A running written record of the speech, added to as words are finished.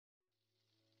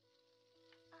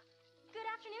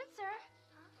afternoon, sir.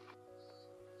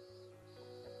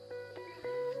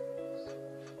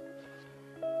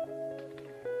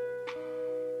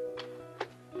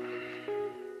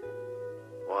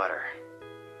 Water.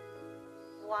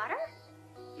 Water?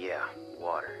 Yeah,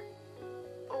 water.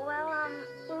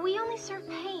 Well, we only serve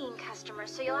paying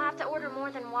customers, so you'll have to order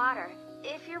more than water.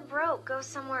 If you're broke, go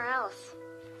somewhere else.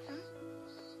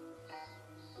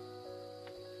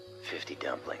 50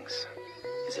 dumplings.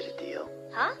 Is it a deal?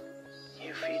 Huh?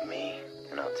 You feed me,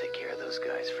 and I'll take care of those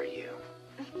guys for you.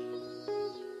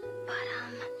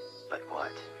 But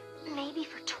what? Maybe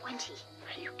for 20.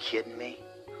 Are you kidding me?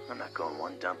 I'm not going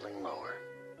one dumpling lower.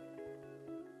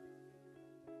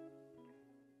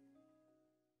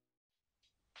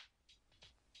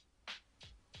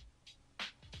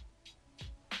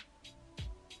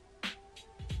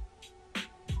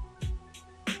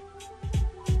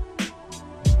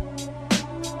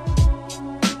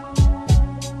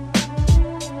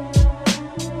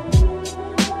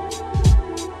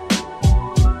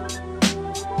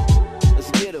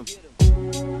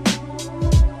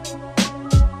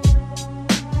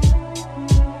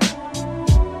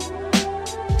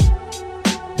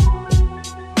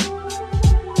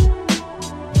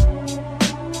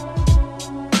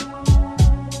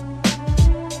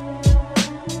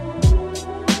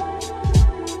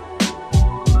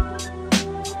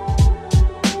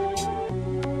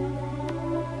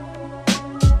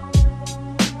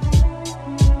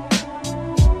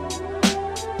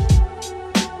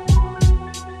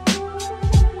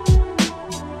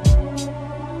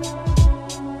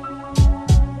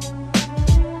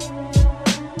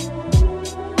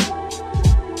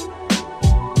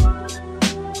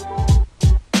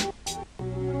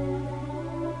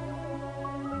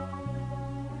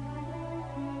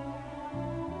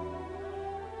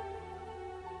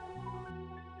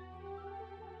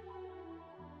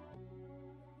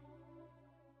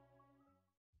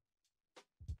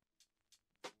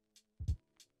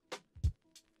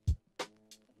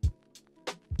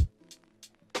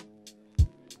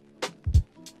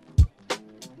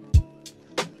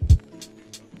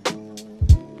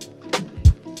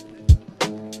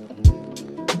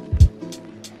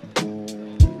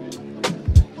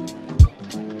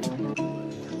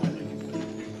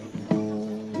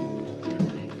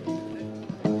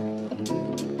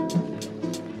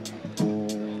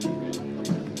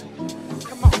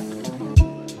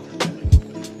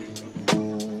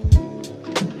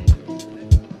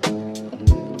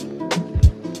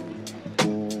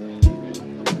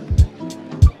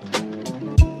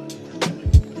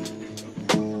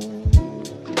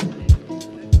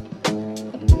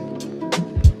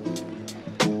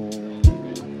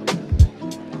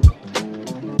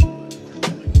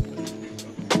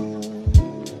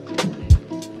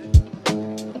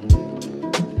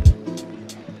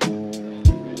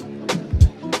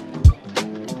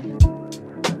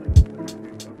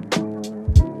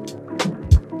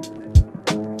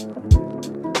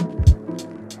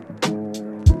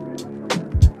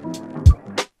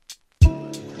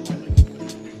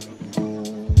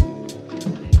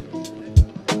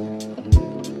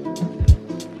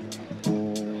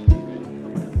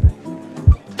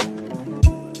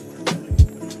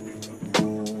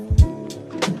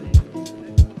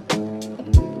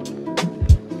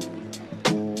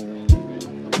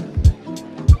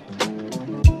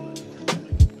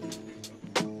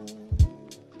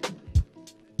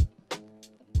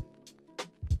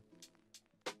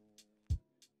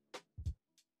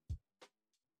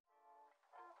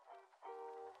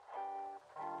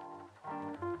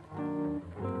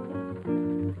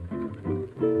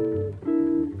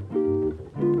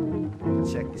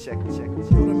 Check.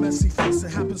 You're the messy fuss, it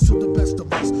happens to the best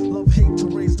of us. Love, hate to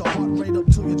raise the heart rate up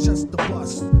to your chest to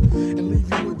bust. And leave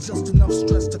you with just enough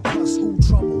stress to cuss. Ooh,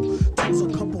 trouble. Two's a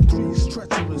couple, three's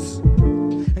treacherous.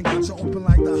 And got you open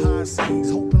like the high seas.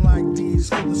 Hoping like D's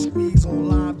for the squeeze on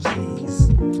live G's.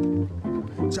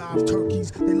 Jive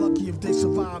turkeys, they lucky if they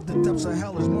survive. The depths of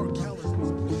hell is murky.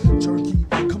 Jerky,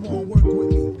 come on, work with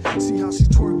me. See how she's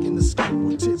twerking, the skirt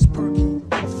with tits perky.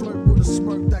 A flirt with a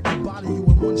smirk that can body you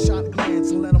in one shot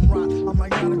glance and let them rock. I'm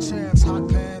like, not a chance, hot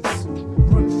pants.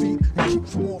 Run feet and keep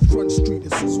from off Front Street.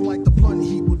 It sizzle like the blunt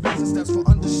heat with business that's for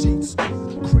under sheets.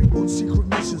 Creep on secret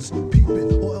missions, peep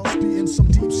it, or else be in some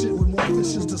deep shit with more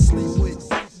fishes to sleep with.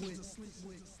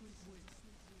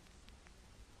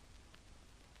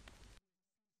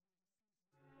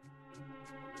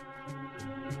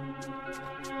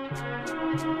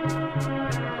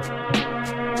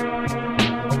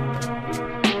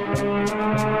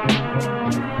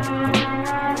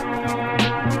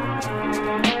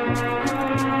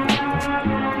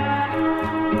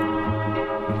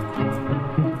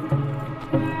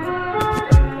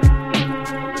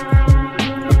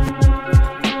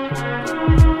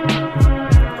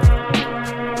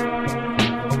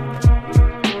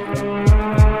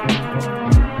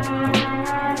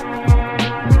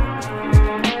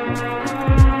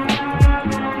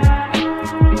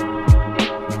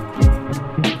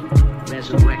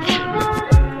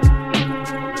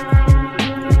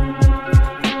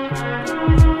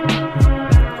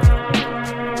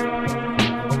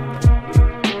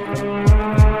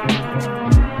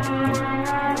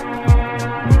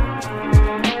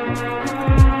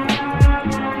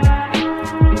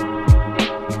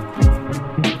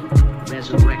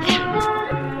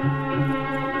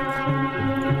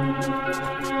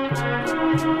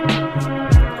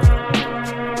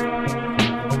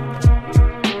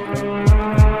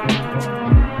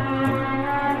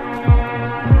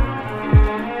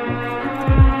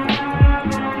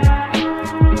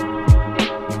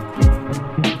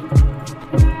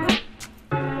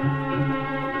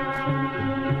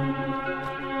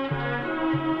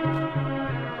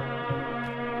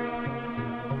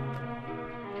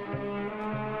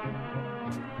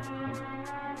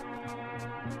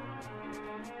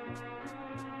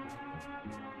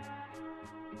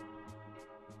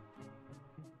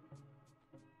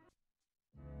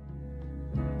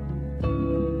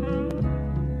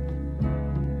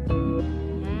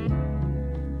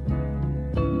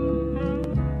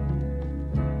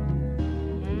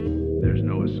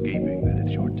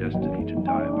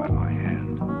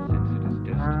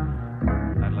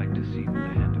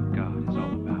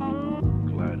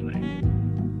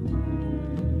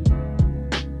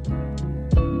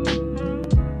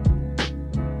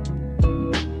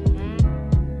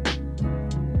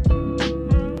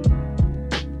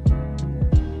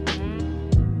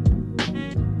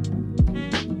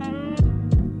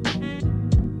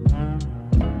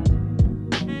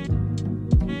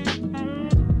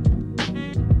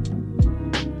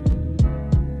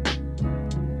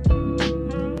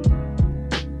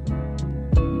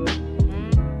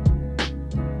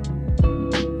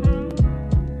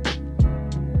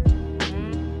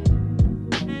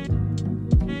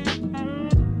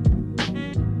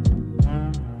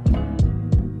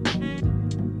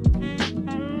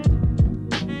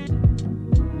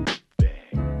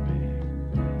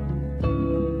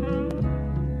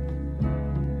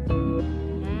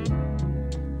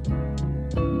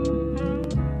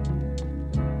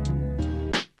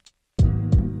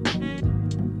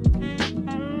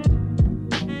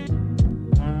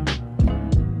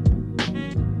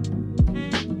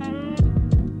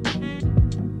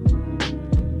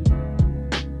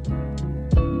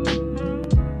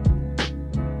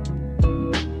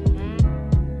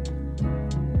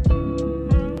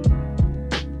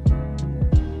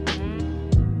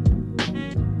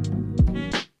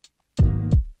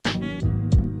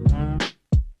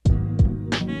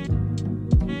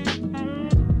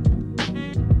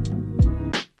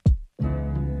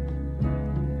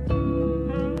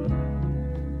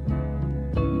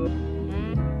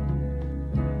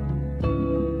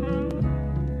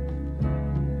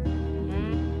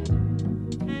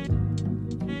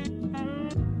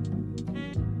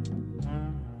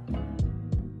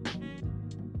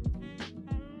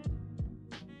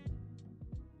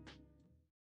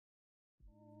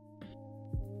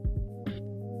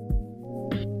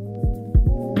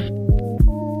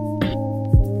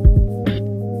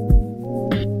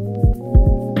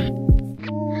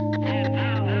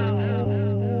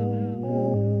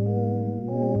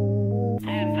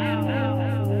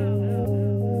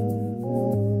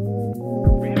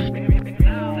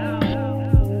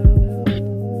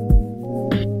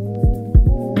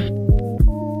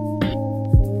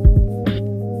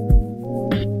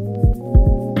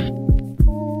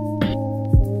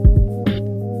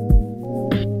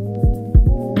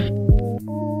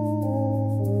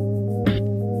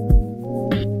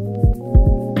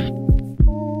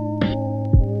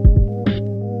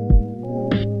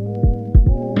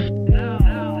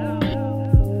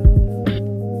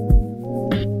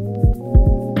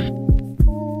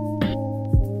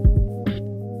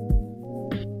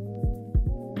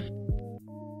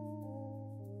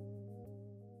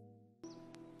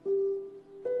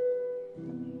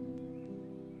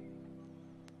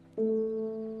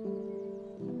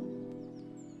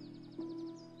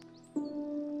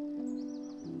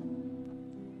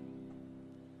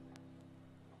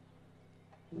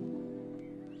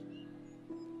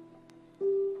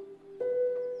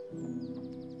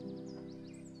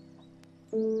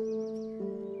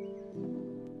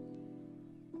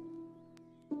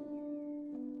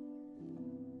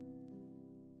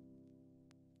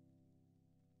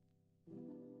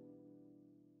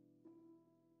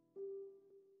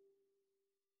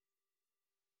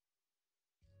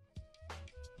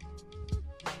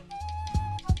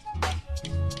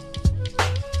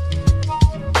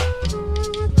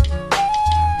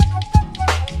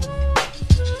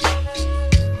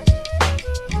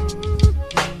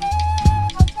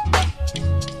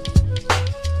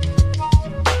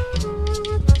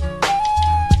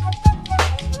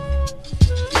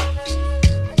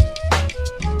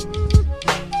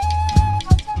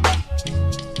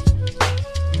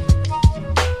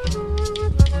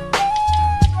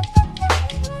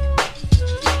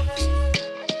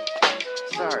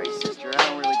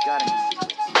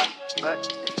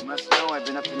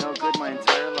 been up to no good my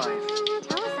entire life.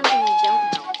 Tell us something we don't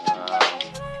know.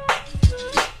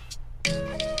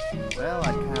 Well,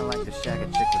 I'd kind of like to shag a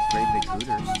chick with great big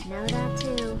hooters. Know that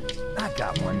too. I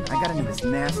got one. I got into this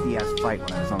nasty-ass fight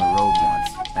when I was on the road once.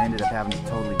 I ended up having to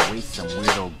totally waste some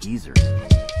weird old geezer.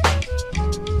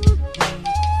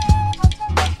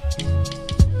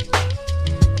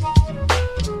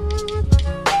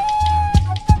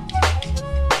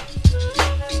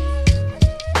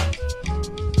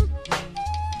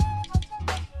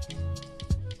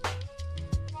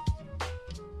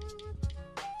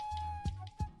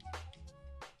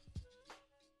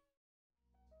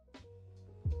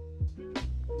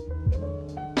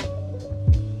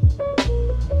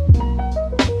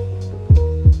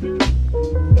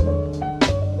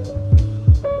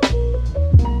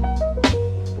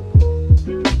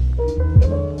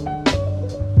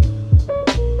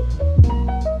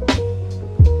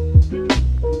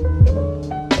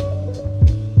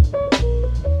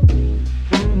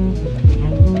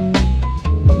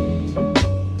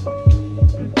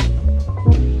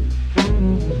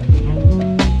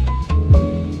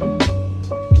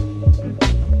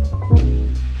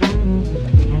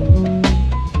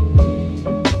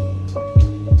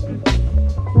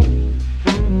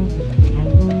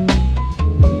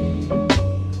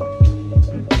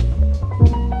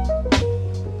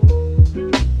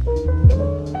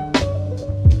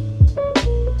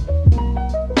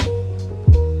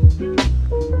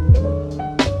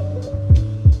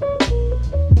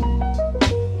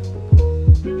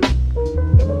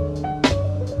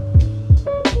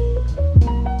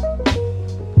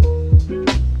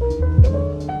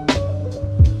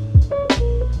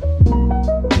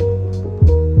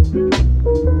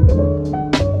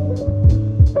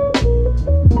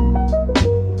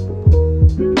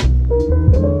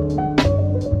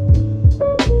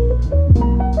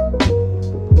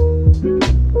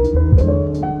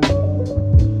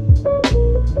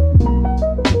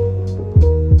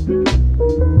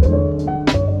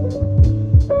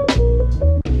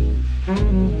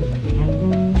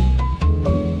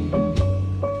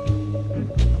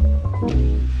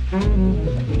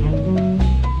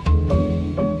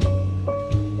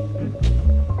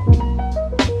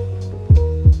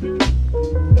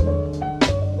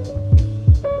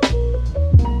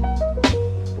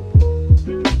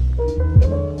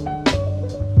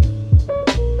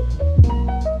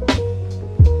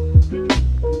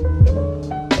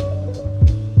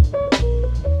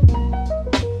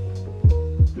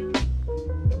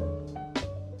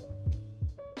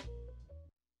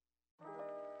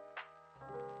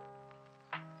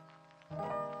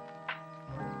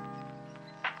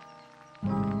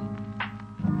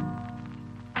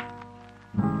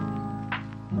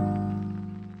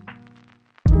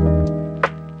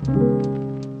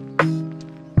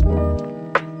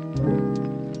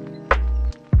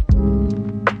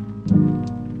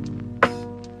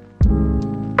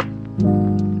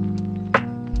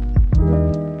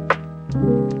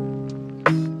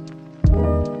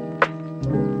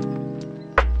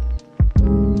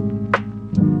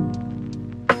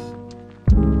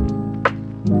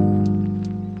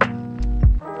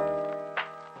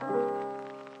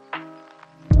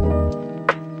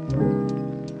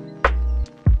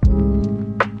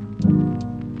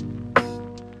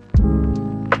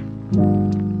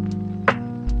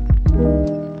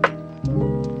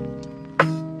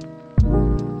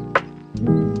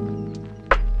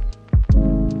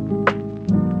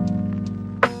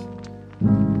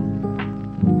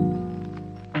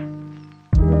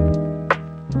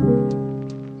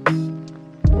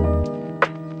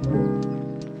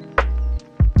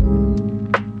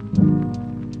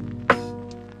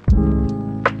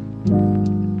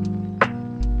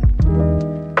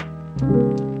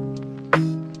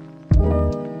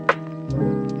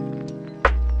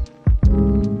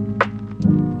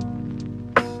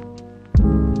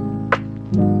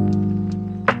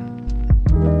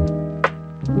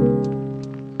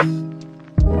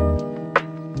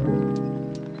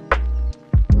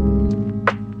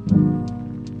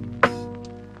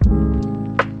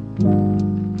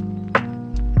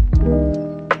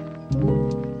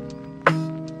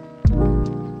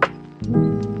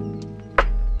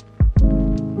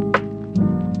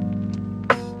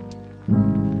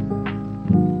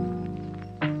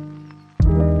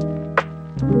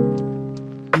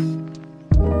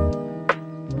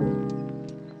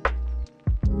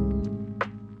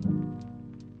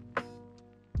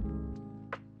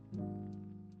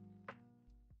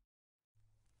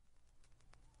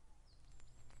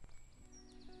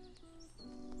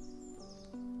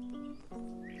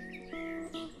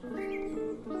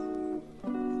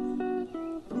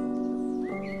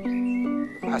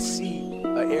 I see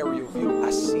an aerial view. I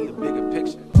see the bigger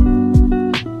picture.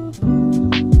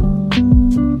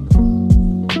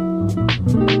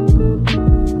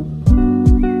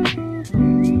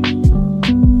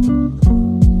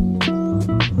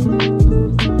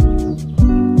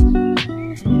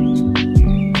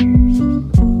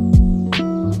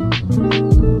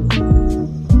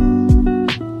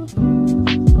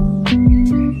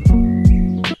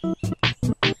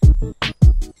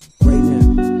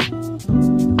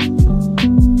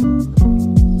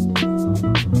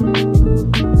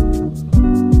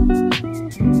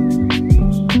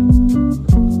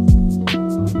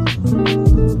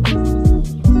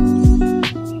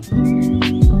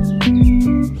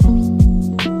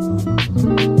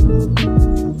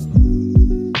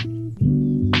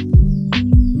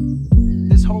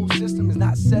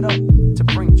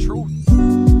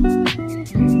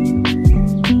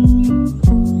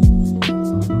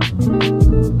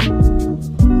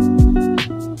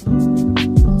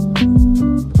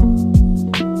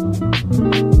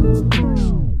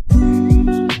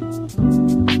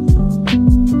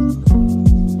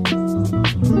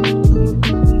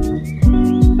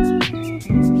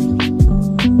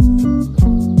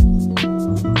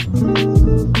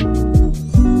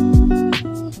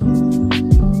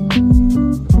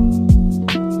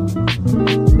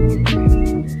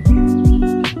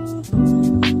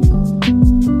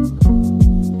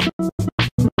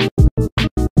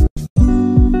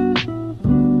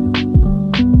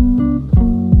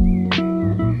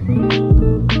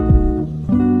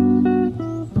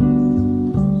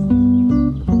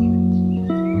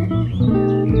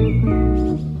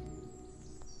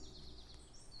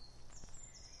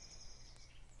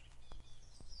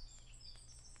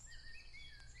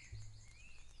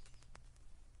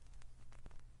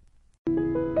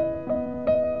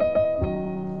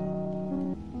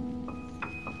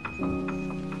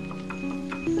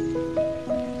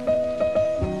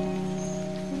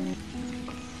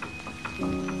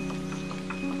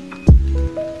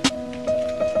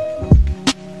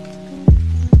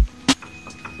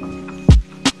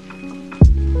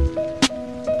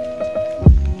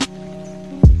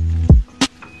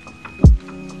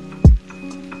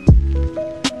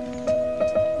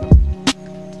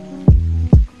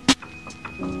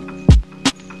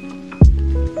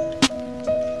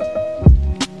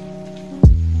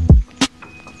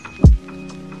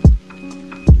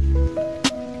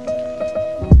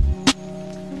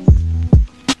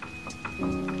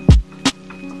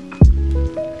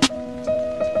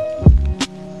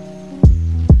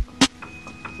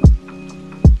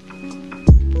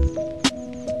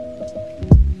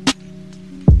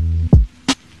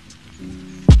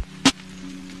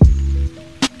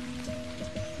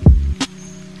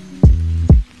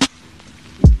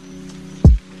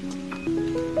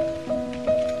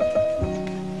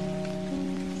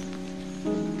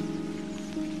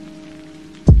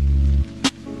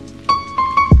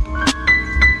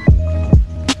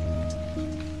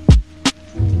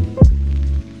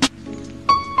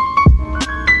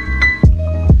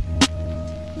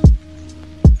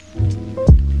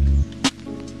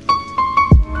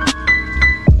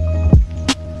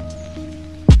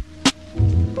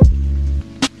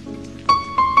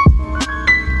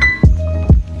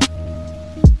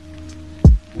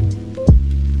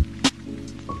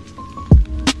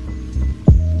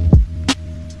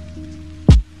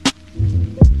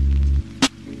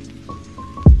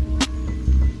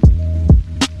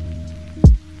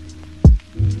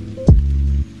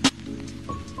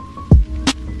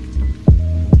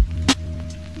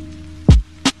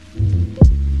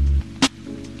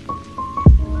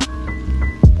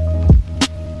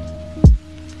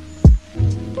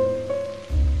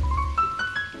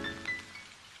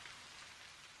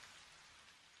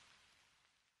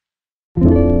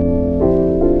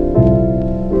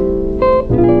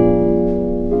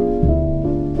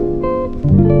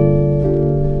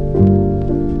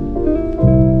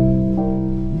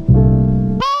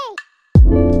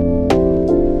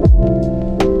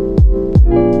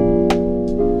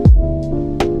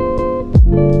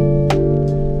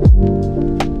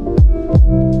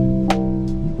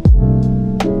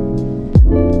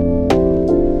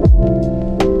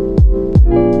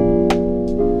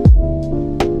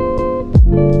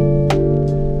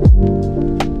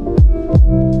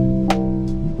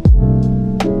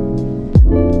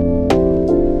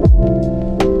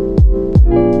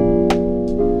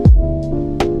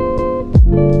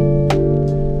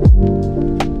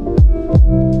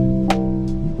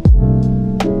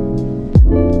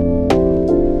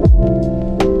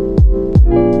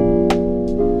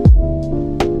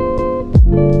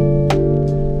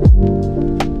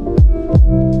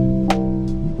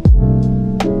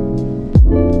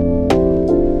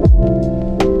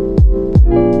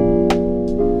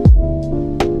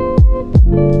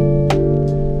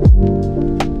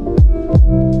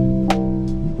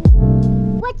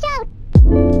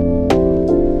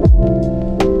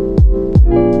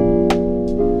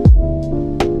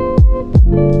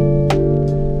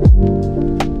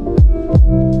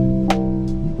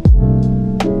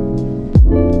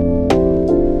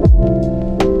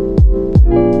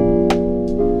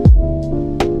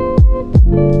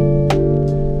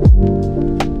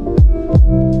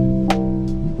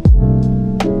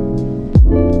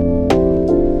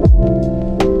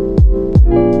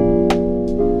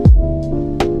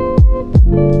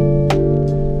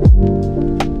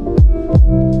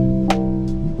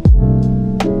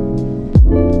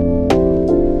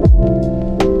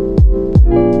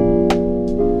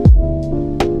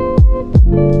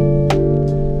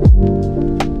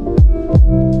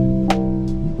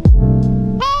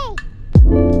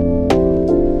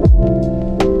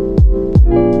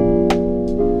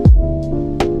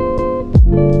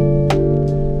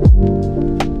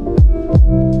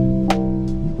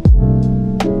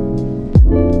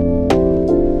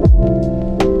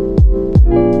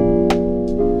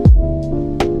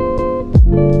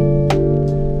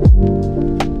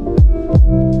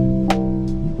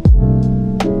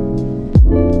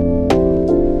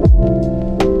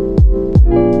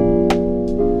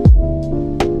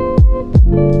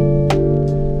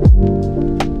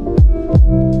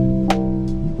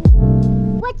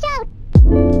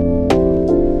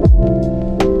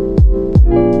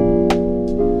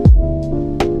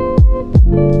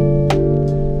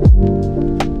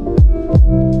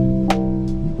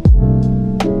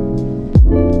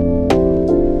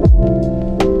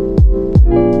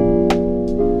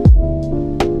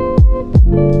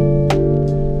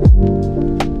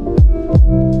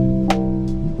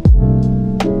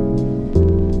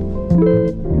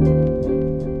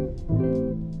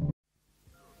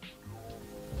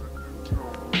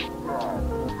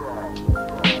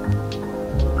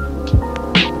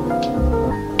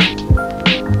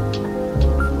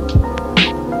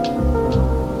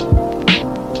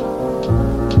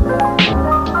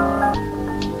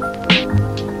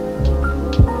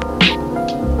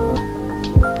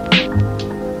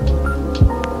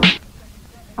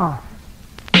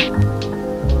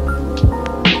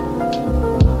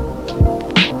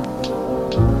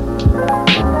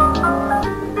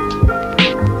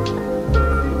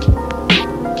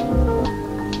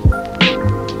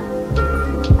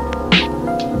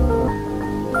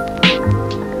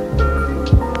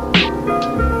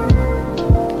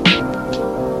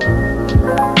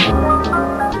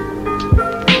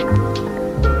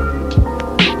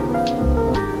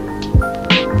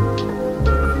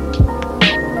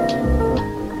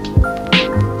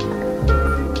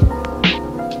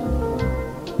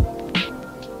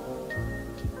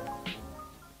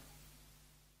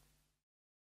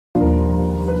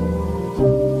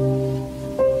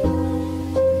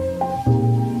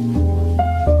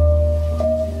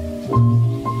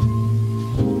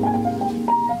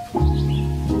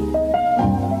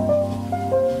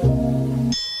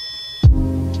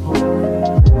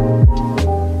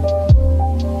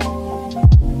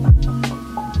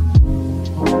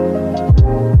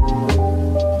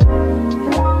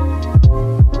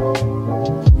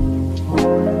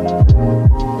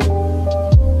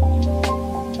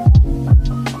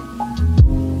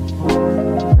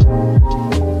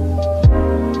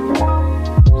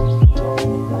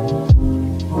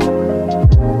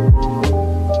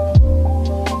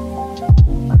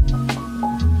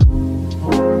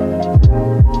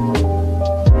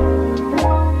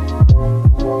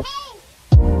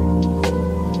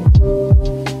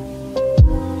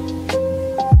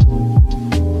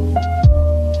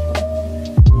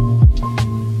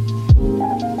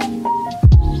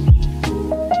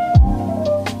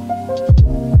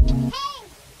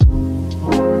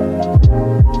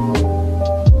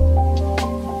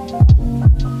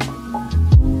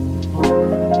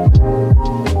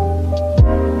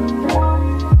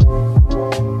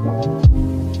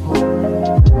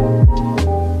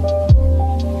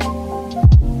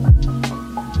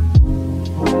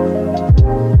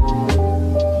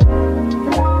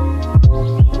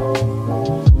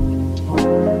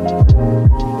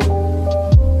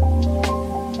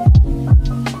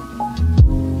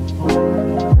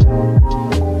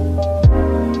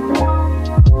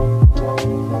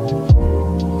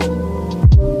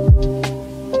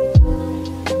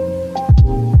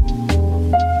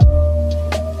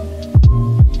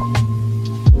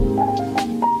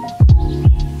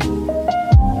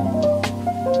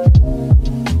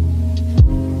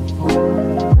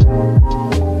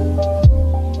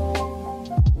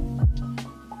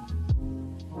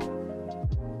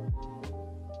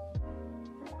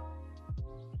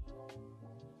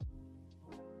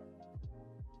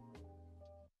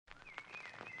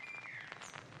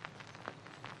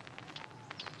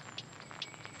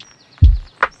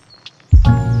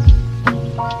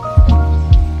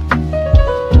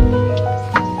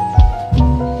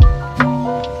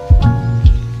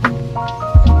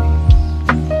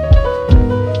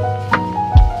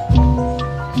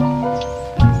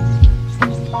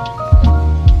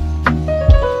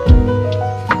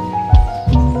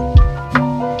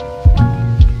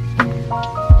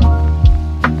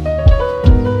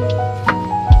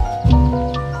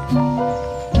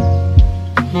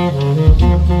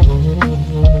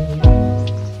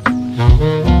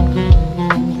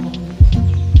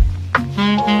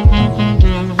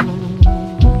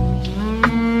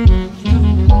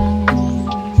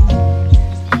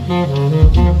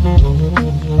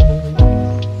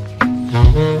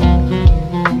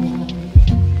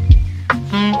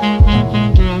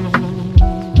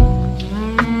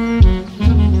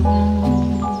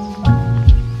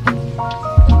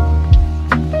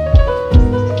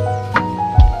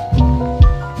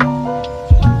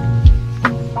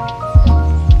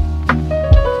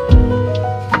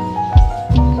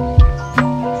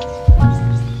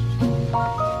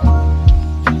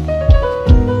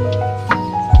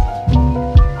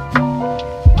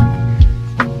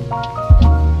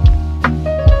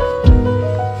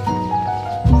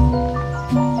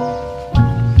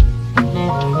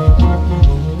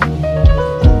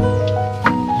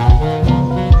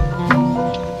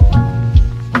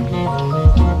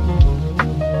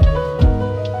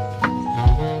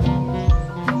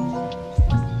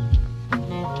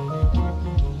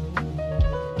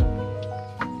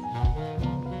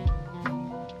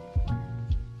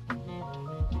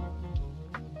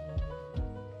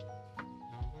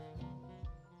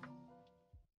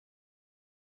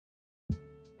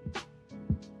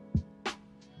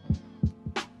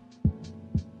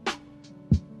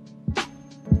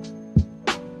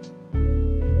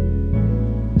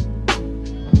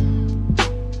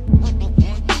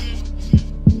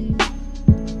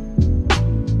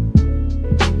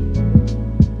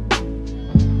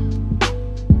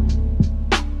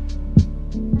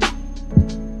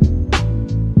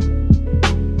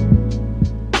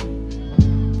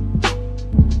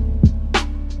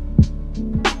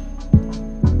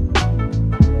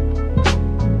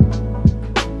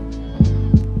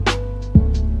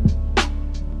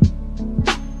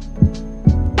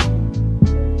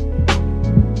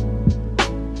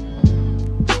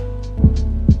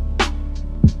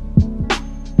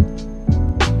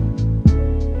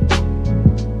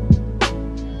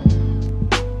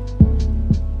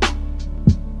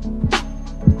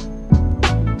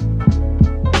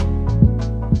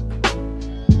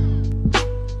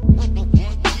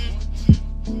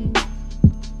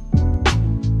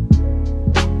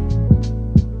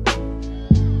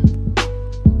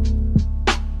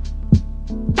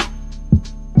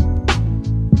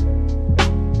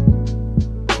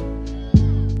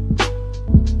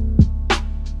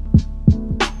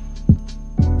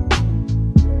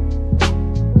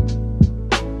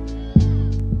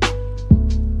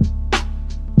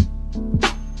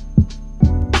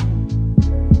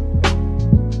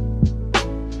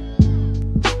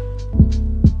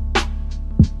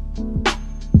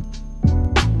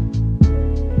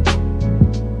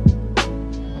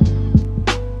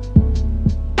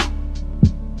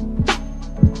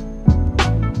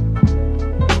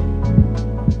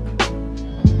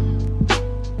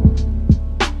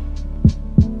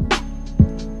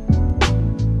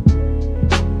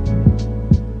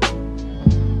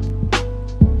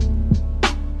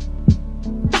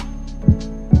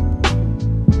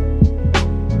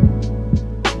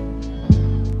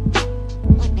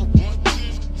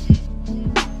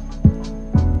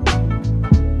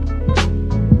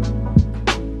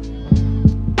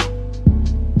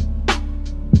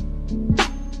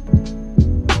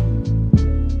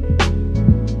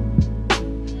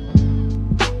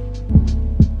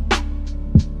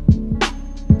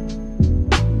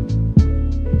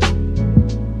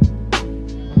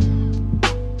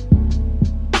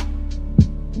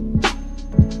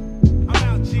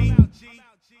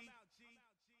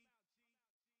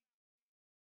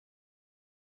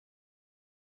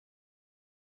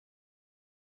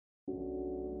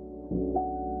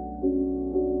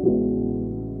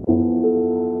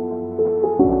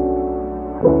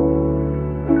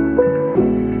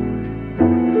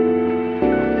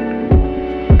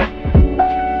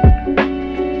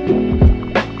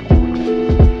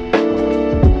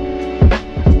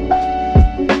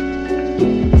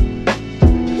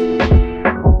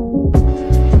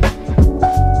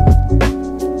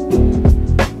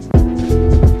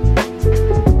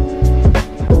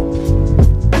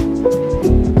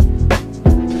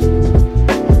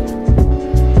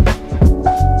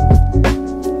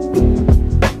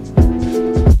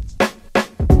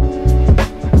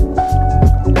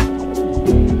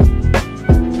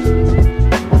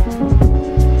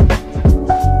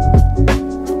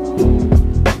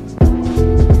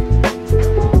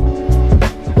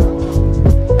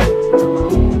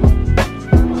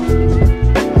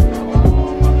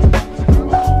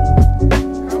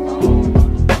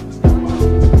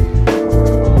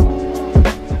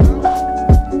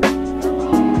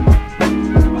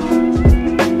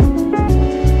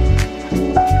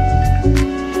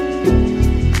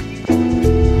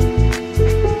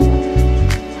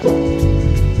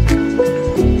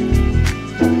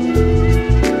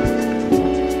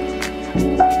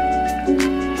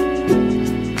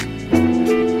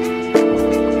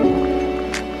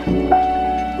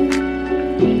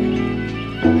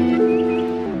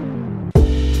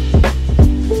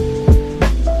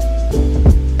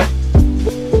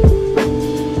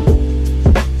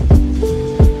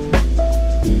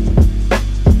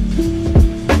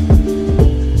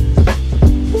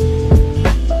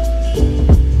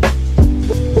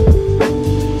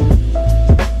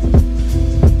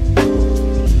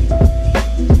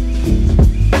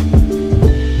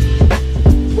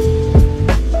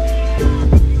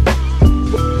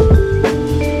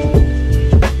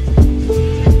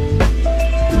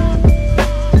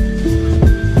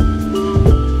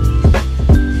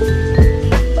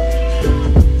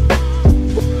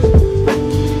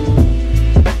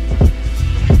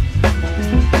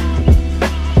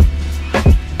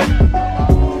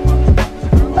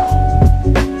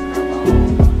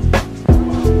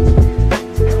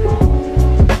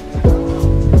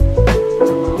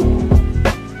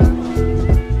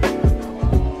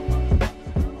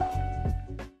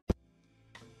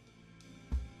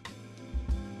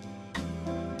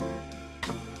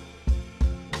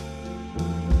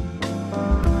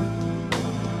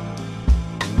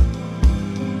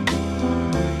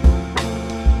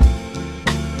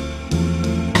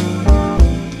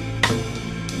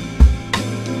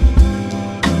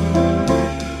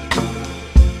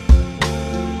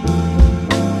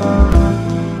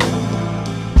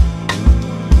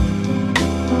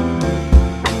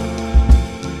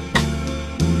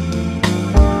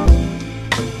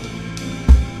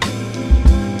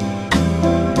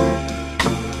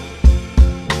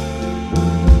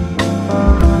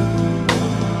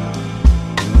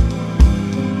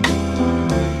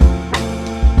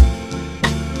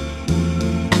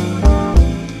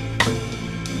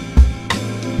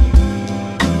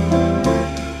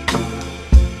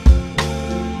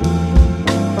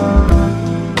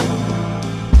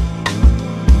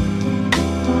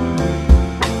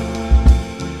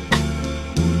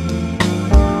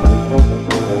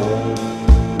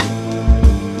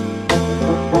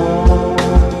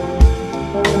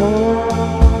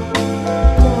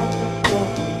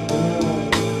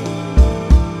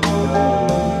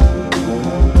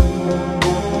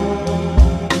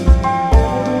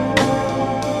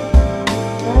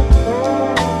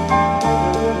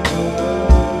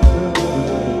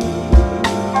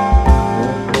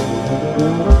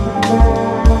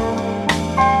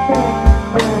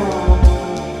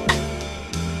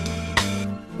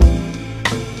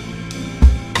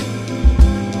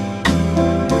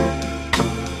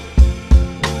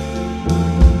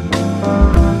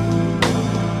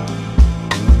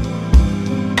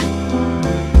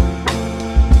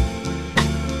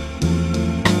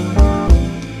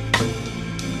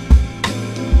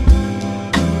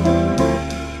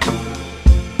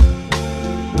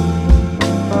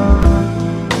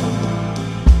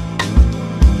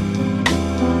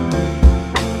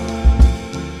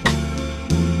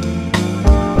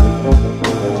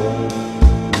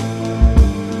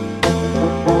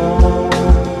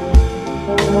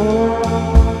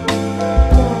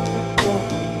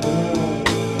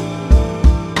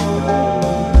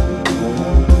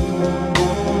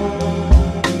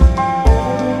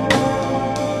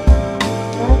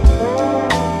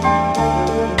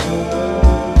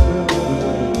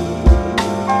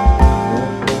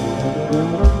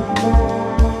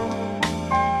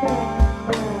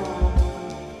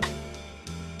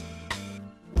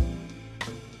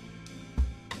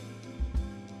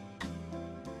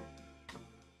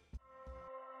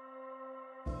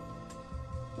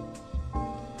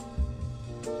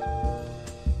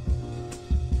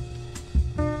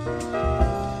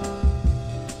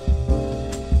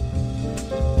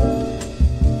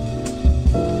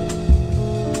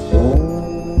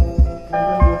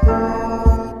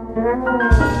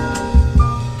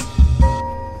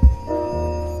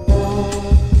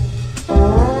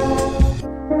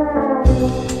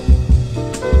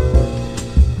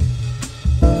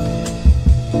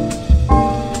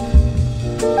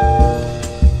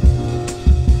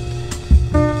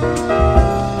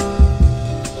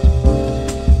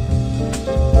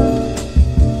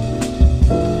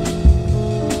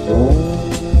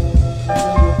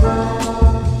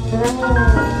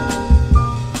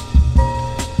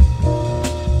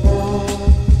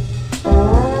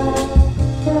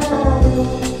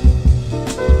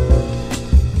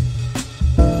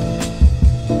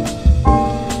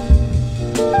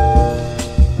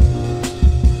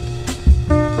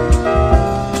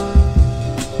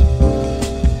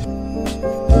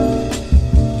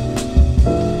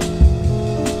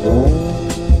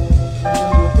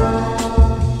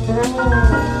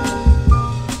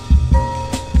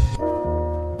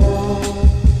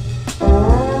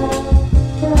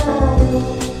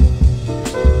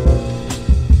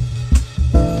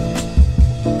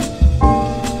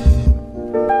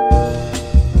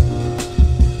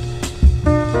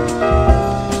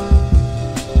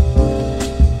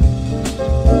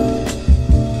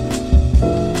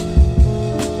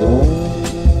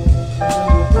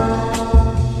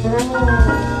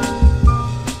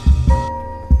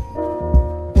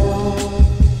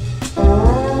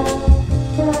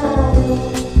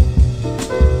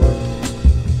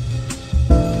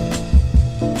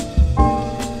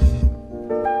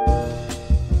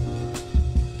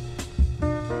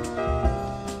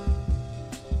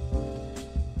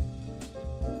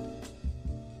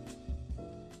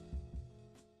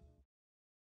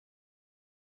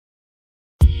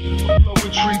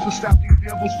 retrieve to stop these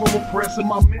devils from oppressing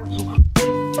my mental.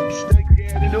 Stay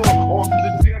gathered up, off to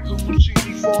the dental.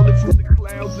 Genie falling from the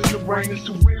clouds and the rain is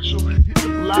torrential. Hit the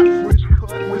block, fresh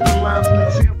cut with the lines in the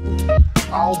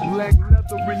temple. All black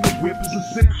leather in the whip is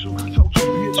essential. Told your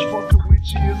bitch, fucking with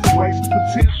you is a waste of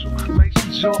potential. Make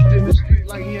she jumped in the street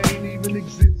like he ain't even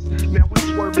exist. Now we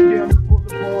swerving down the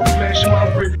boulevard, flashing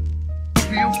my wrist.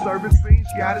 Still serving fiends,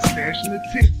 got a stash in the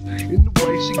tits. In the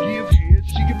way she give head,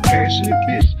 she get passionate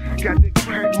bitch. Got that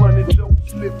crack money, dope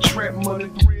flip, trap money,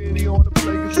 gritty on the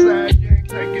player side. You ain't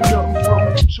taking nothing from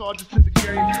it. Charges to the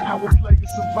game, how a player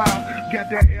survive. Got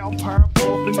that Alpine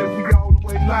bumping and we all the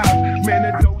way live. Man,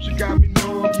 that Doja got me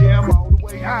numb, yeah, I'm all the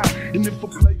way high. And if a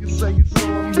player say it's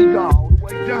on, he gon' all the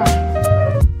way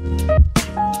die.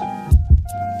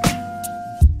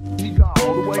 He gon'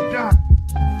 all the way die.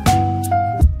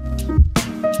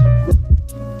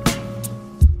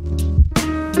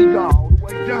 He gon' all the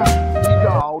way die. He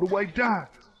gon' all the way die.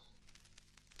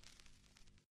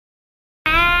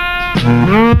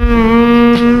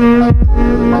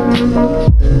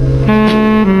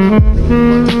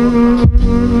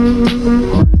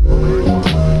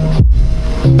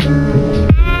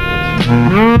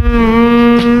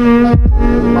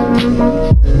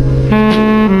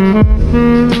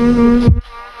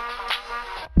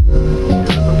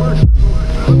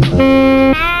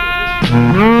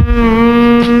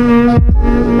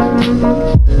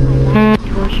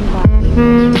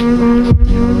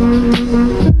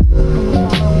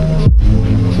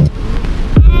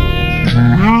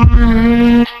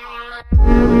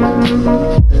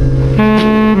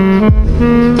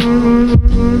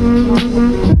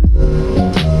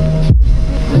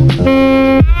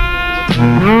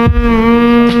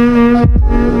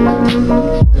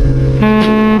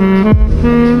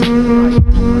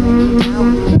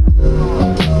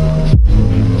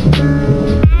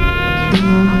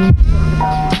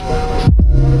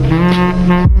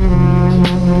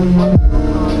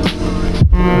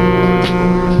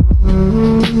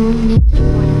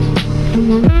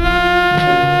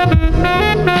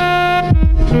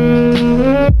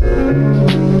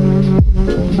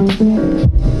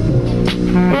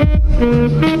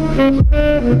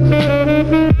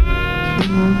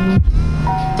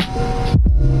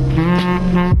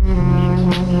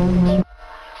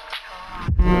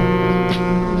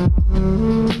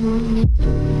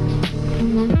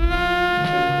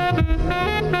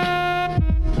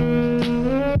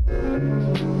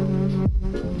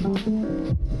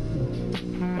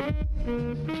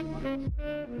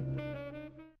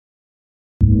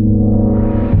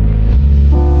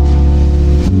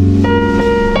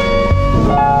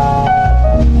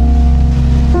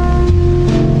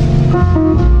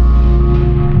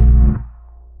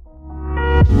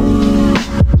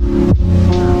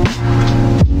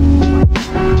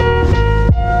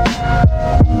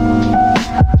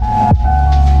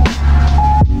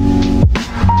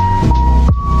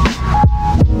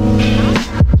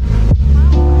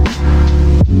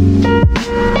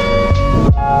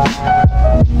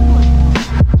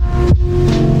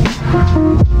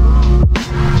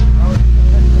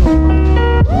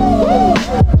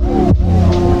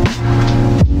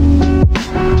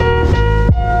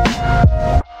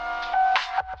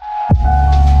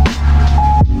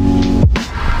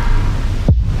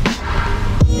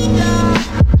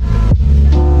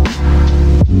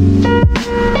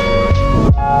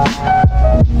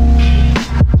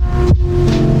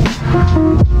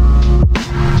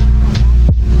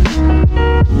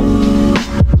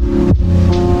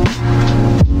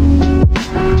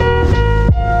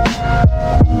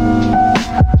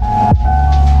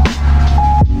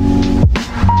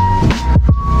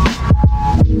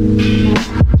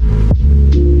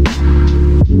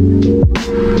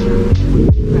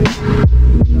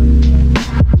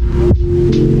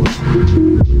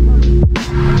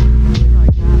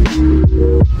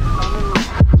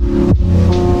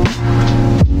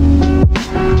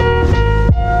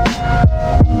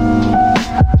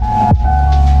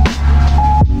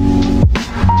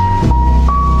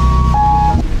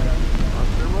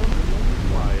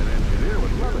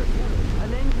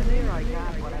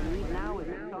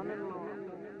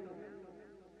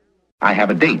 I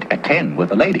have a date at 10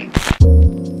 with a lady.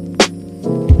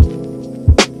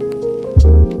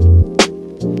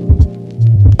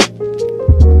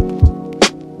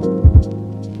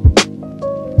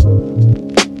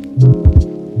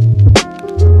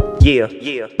 Yeah.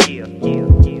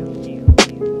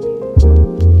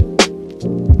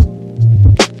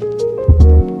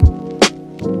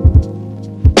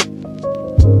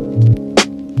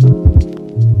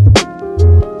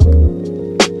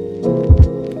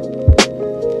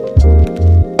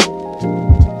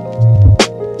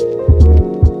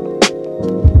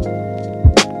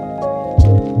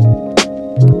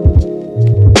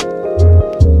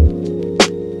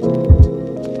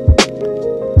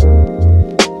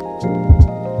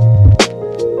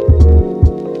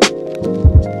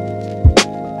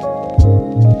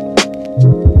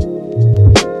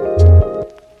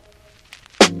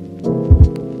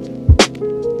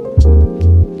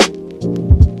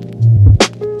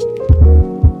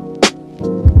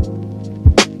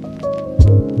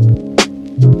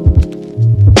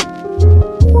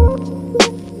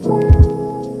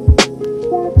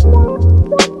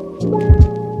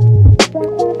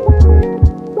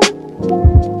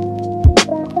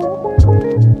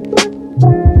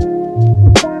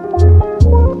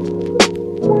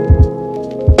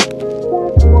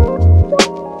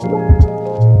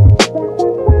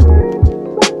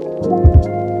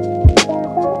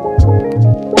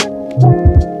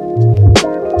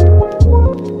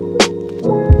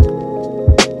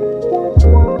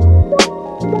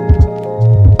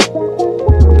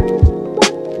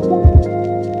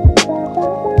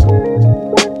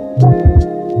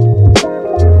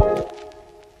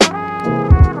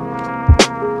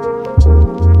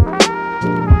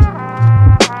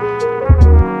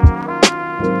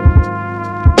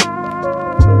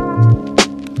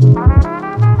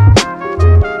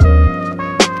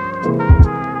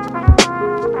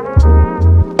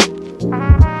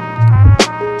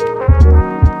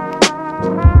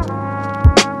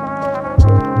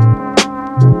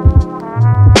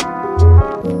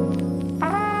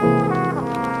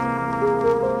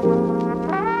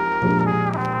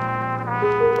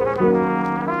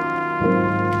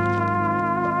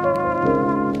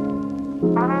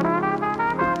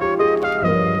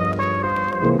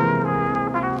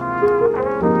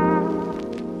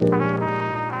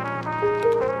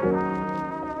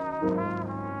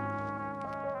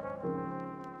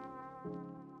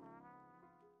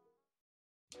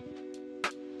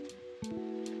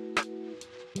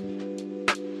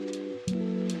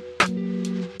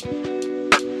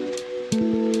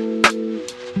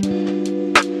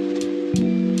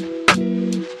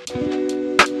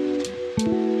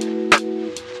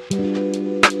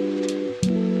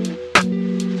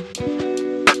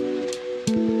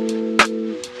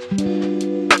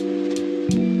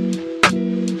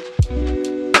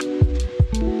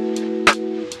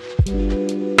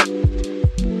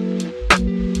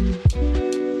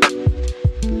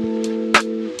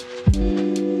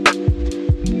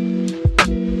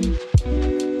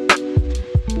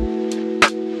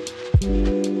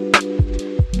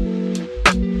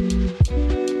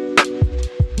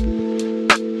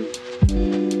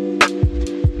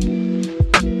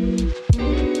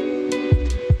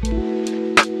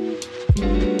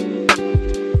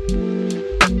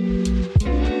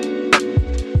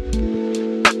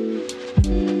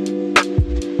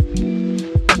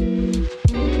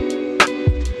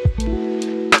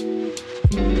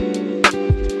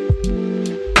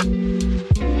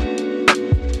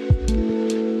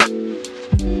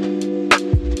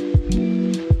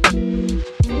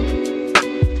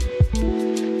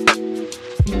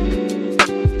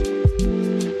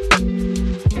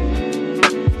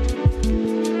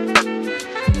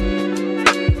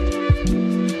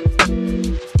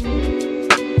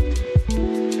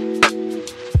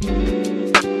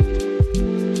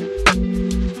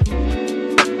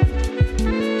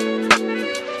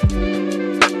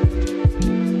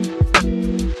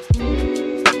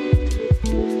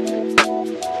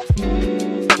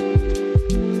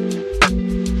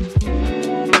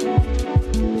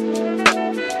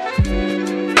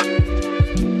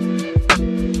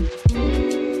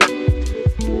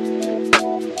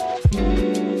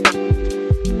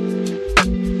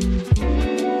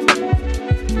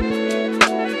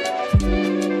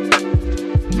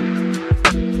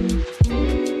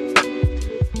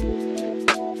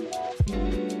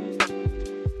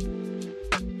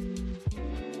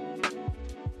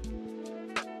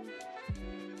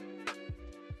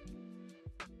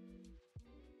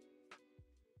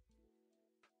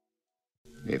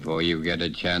 Before you get a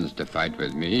chance to fight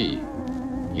with me,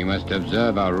 you must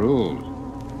observe our rules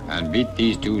and beat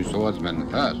these two swordsmen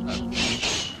first.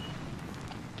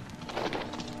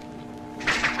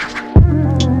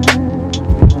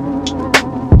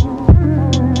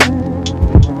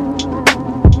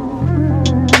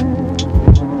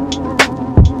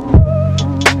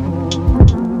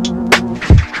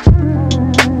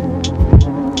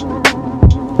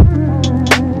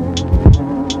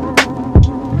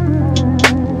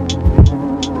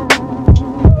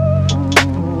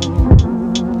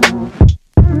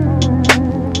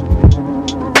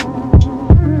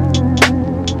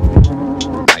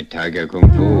 Tiger Kung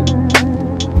Fu.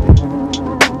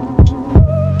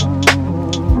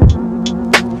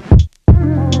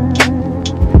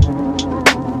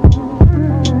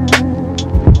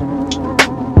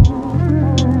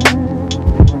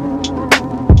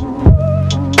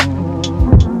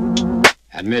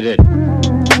 Admit it.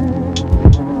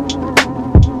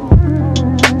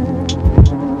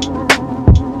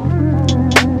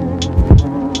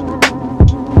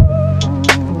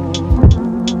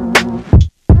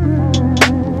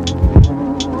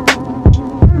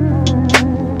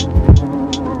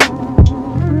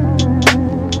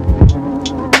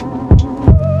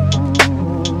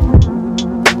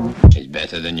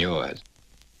 Than yours.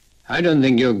 I don't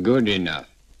think you're good enough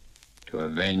to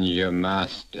avenge your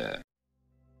master.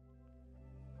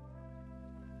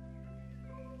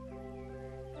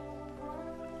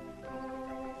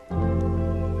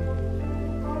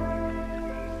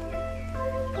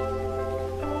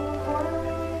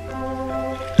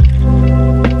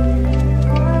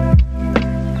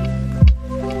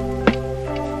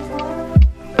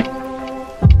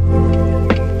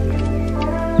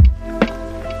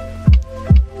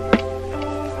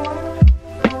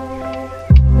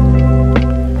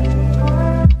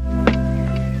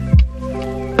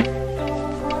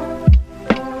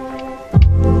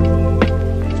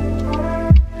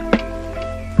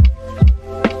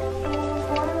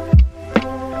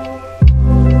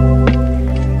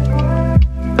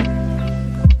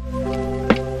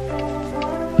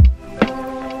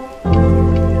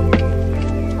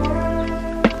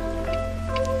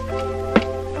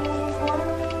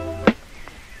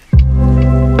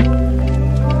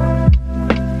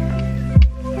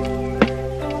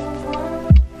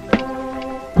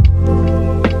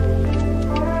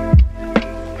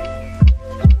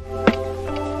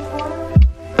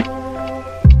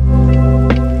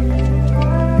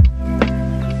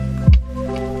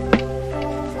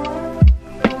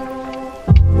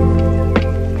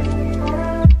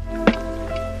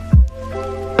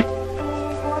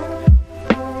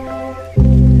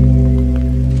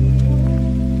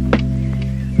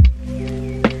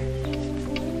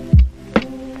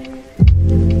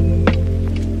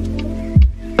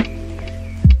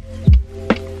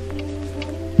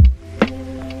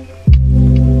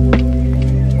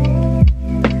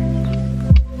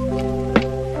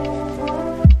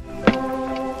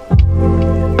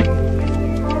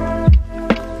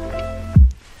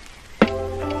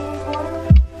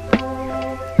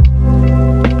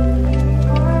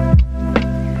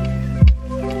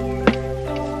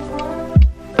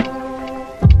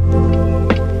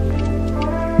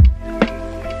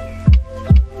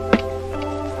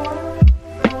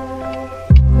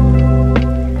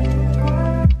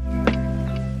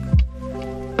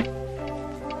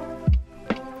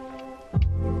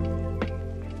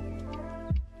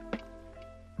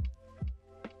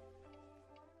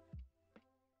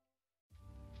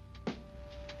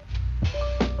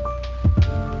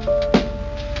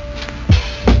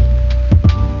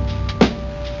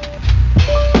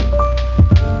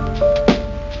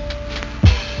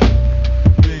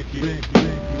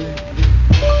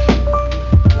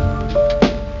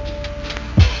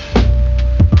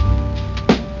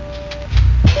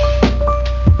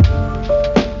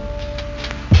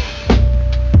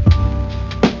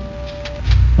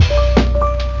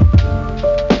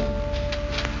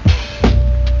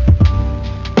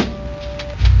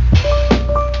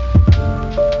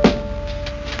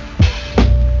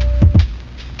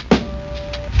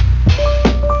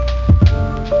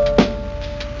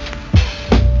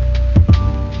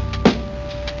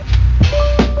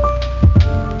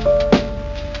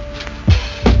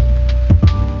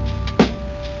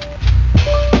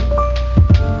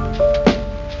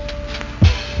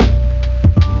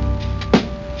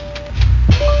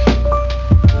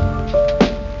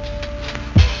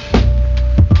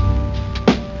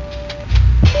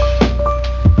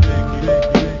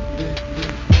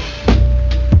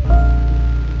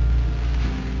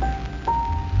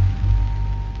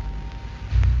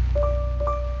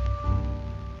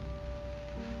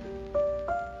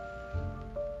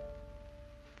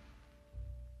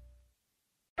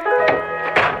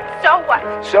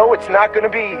 what? So it's not gonna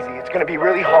be easy. It's gonna be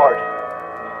really hard.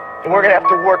 And we're gonna have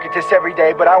to work at this every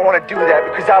day, but I wanna do that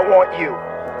because I want you.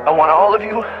 I want all of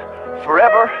you,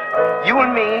 forever, you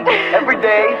and me, every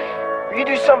day. Will you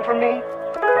do something for me?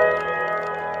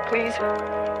 Please?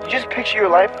 You just picture your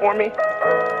life for me?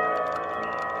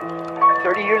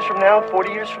 30 years from now,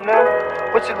 40 years from now?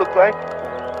 What's it look like?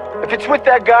 If it's with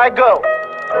that guy, go.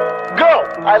 Go!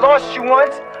 I lost you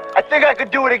once. I think I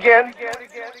could do it again.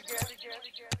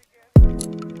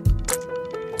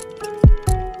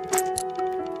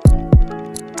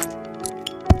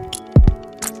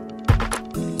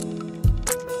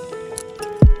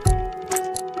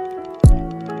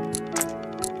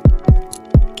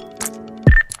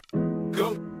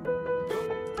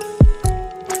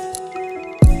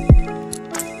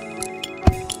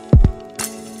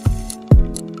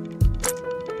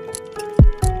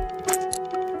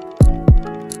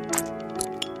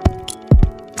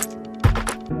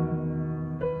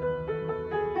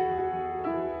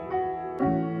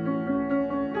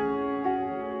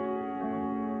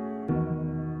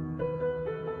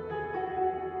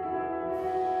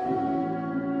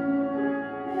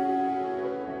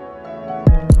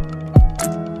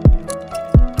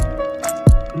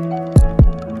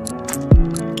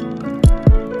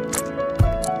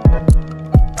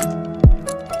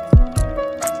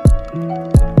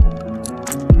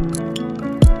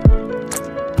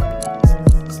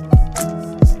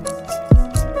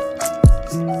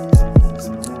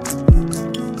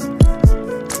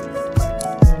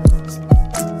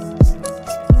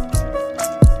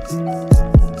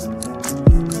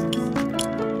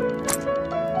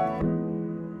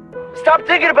 Stop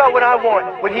thinking about what I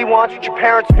want, what he wants, what your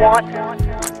parents want.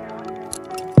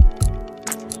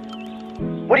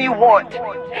 What do you want?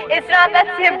 It's not that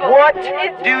simple. What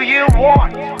do you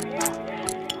want?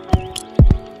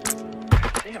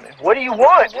 Damn it, what do you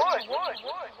want?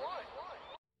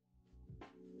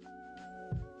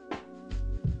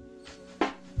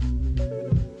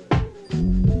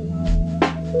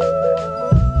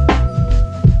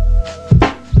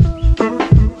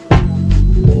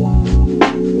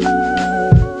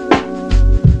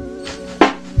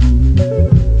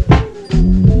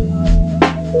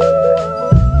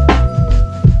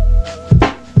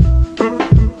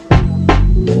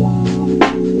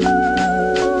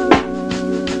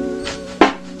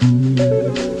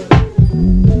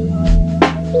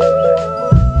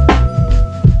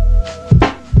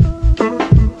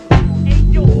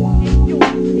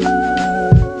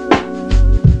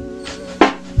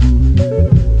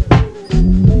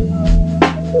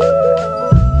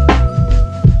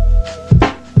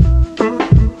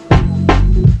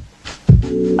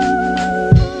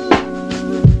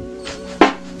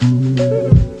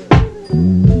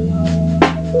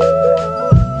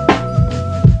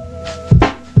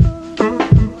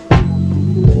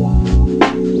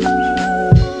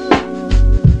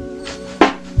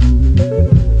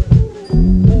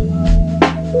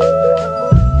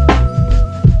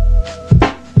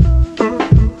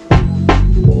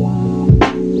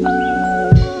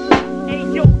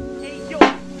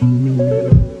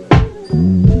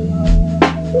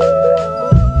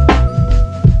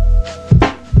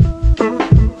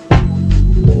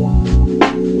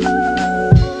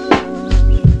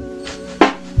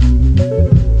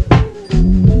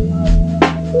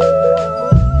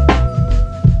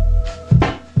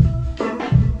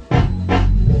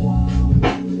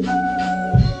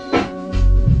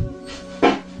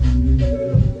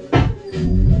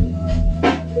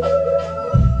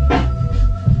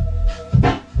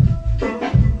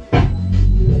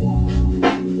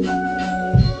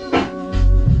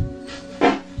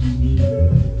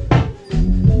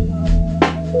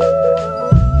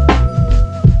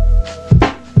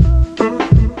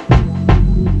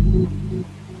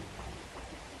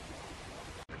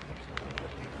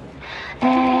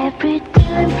 Every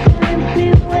time,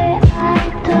 everywhere I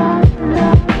turn,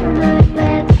 love,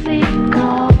 let me go.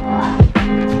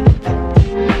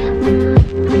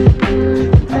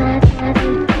 My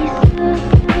daddy is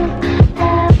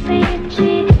every G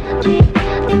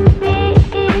in me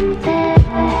in there.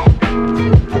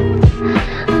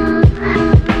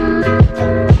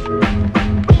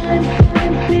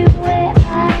 Everywhere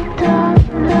I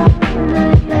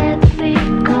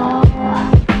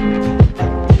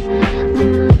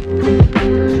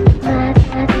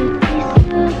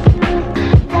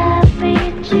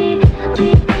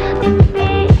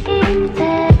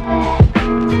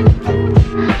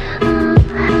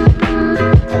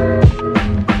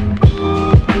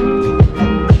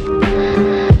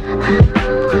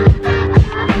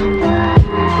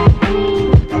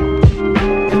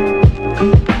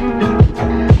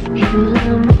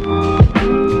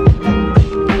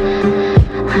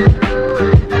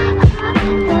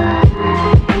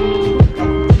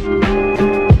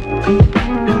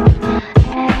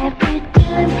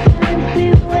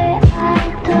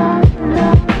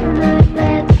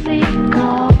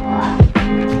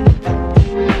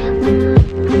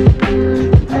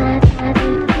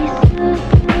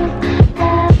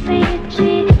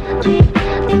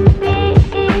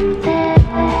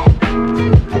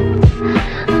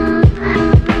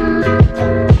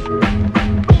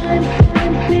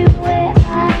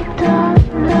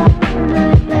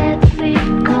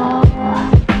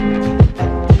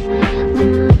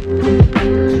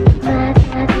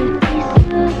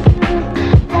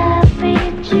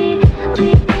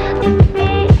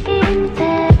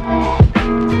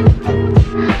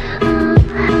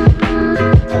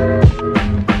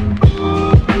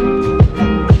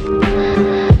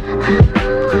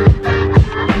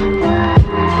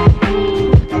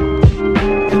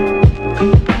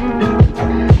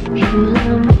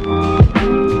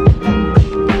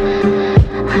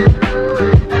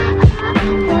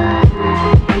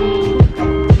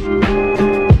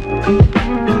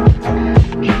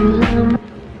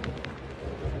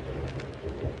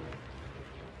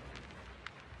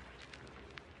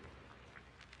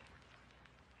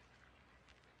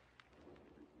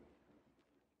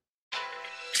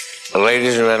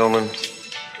Ladies and gentlemen,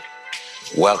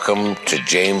 welcome to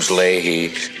James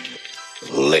Leahy's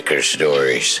Liquor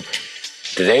Stories.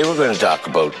 Today we're going to talk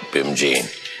about Bim'Jean.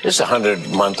 This is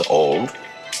 100-month-old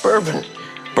bourbon.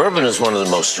 Bourbon is one of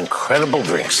the most incredible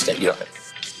drinks that you...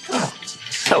 Oh,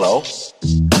 hello.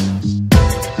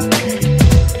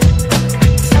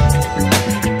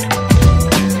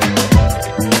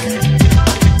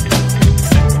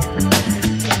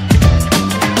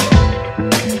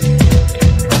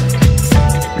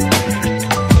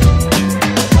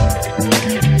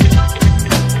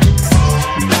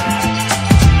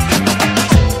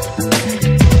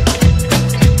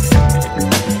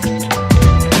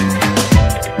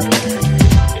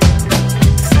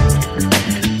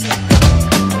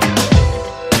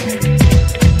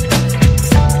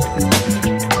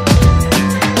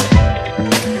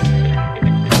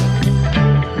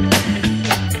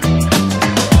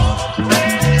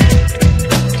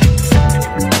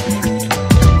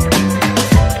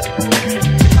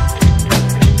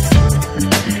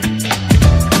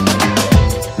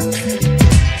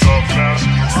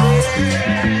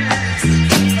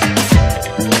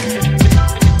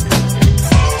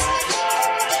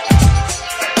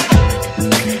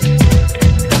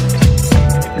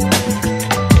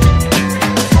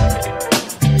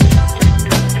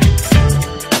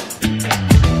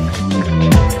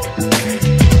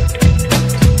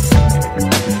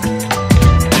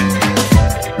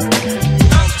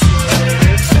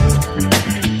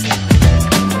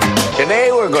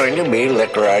 Today we're going to be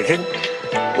liquorizing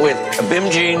with a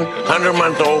Bim'Jean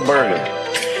 100-month-old bourbon.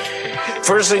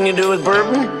 First thing you do with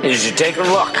bourbon is you take a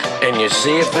look and you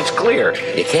see if it's clear.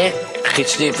 You can't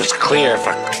see if it's clear if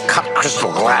a cut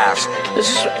crystal glass. This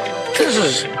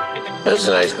is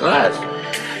a nice glass.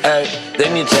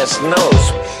 Then you test the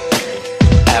nose.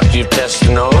 After you test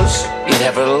the nose, you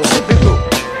have a little sippy poo.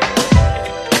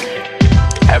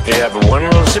 After you have one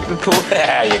little sippy poo,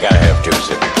 you gotta have two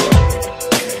sippy poo.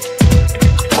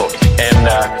 And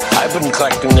I've been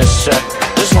collecting this.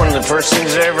 This is one of the first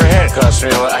things I ever had. It cost me.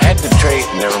 I had to trade.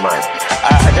 Never mind.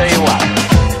 I tell you what.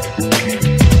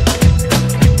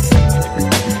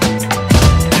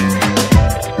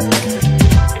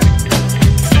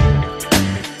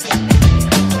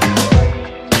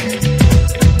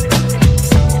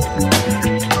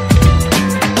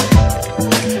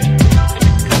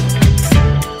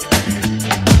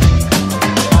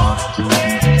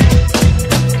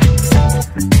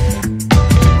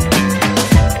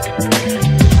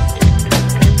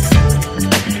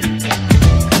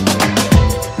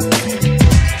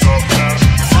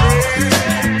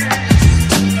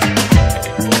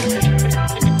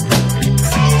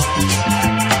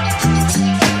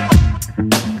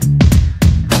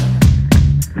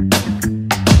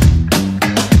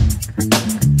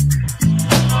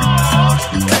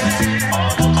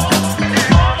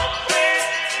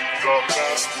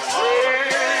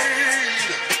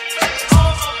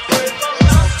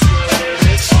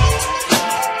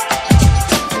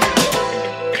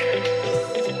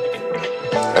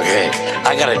 Okay,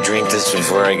 I gotta drink this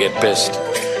before I get pissed.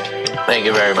 Thank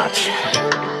you very much.